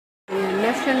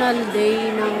National Day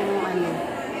ng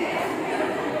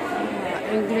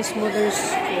English Modern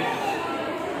School.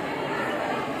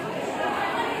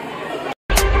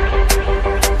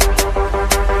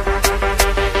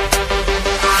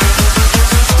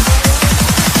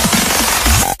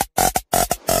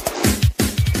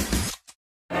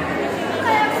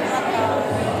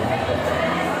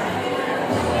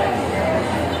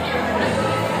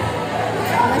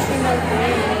 National Day.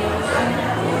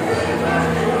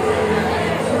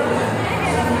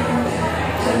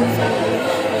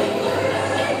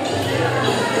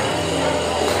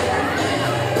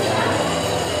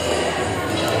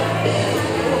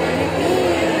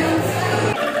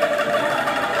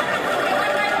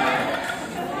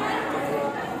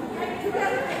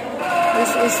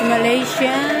 This is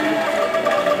Malaysia.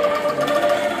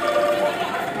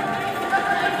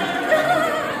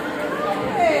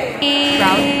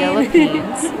 Proud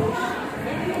Philippines.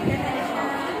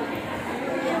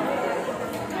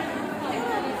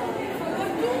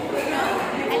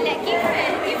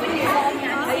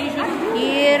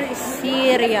 Here is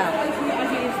Syria.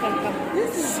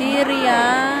 Syria.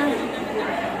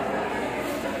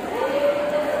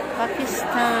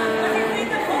 Pakistan.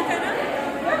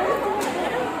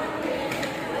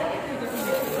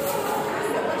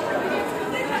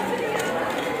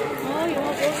 Oh, you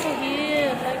have also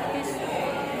here like this.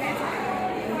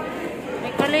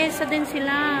 May kalesa din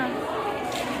sila.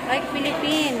 Like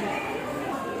Philippines.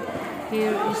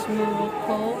 Here is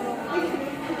Morocco.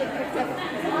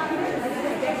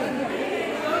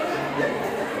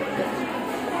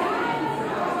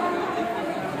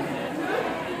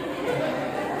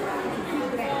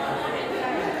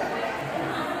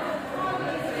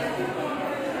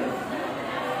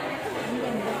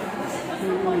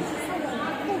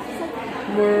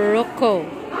 Morocco.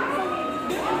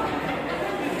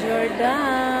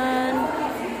 Jordan.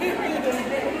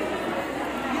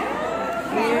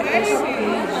 Here is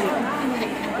Egypt.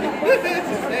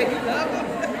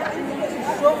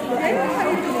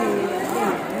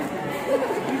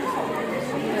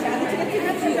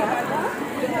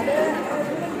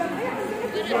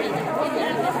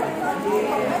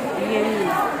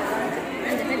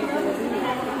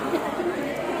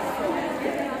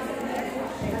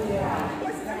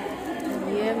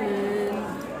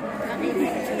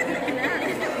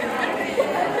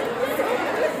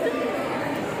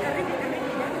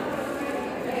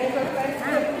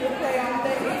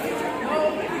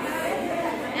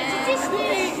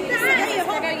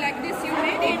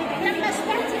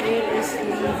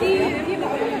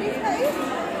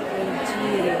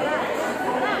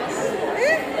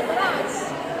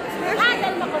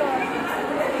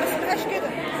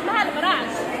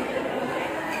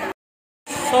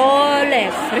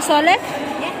 Risole?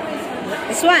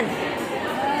 This one?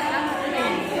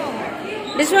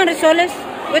 This one, risoles?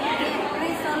 What?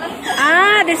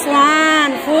 Ah, this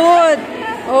one. Food.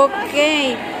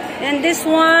 Okay. And this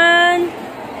one,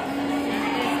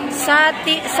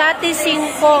 sati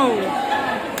singkong.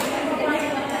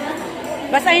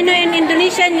 Bas I know in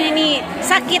Indonesian, ini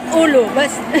sakit ulo.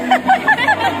 Bas.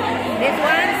 This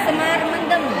one, samar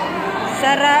mendem.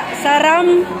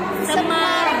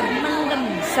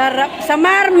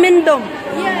 Samar mendom.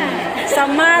 Yeah.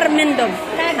 Samar mendom.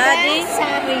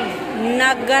 Nagasari.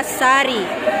 Nagasari.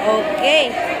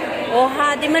 Okay. Oh,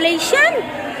 di Malaysian?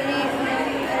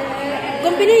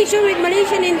 Combination with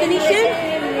Malaysian and Indonesian?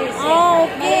 Oh,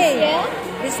 okay.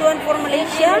 This one for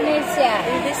Malaysia.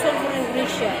 And this one for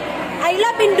Indonesia. I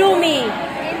love Indomie.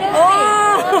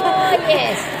 Oh,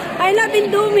 yes. I love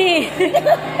Indomie.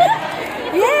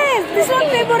 Yes, this one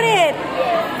favorite.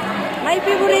 My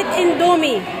favorite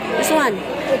Indomie. This one.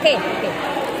 Okay.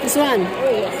 This one.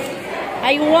 Oh, yes.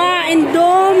 I want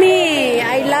Indomie.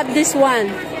 I love this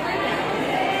one.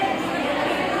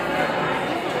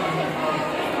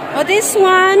 Oh, this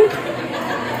one.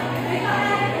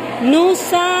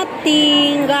 Nusa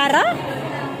Tenggara.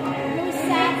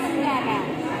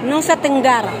 Nusa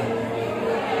Tenggara.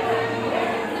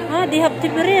 Ah, they have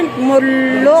different.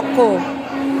 Moloko,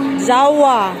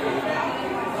 Jawa,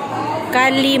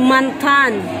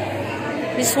 Kalimantan.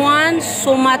 This one,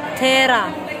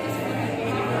 Sumatra,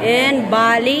 and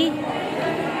Bali,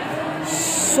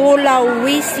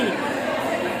 Sulawesi,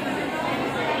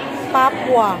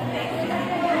 Papua.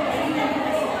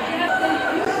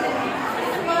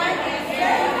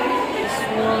 This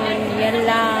one,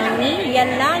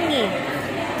 Yalangi,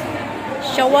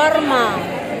 Shawarma,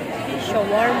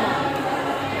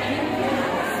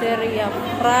 Syria,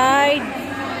 fried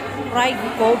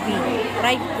gobi.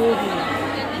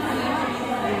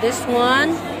 And this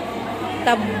one,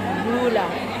 tabula.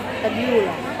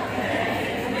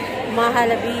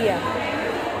 Mahalabiya.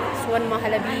 This one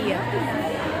Mahalabiya.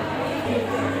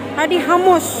 Hadi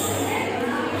hummus.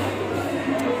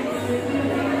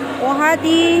 Oh,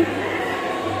 hadi.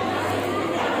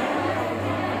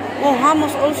 Oh,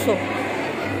 hummus also.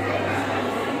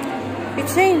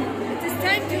 It's same. It is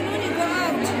time to go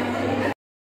out.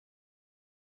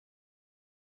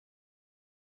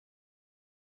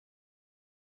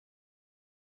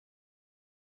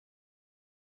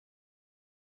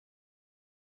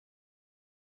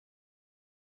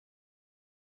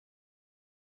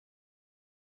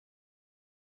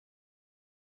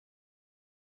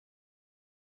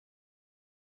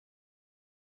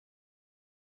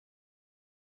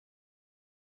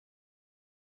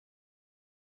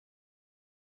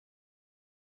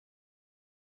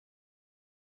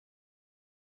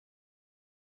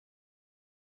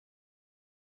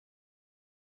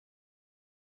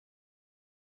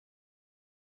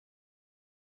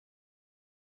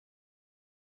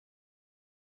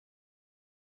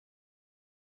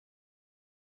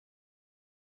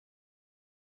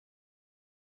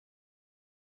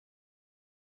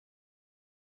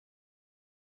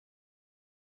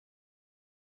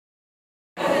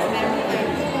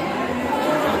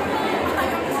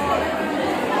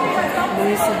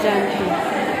 Mga estudyante.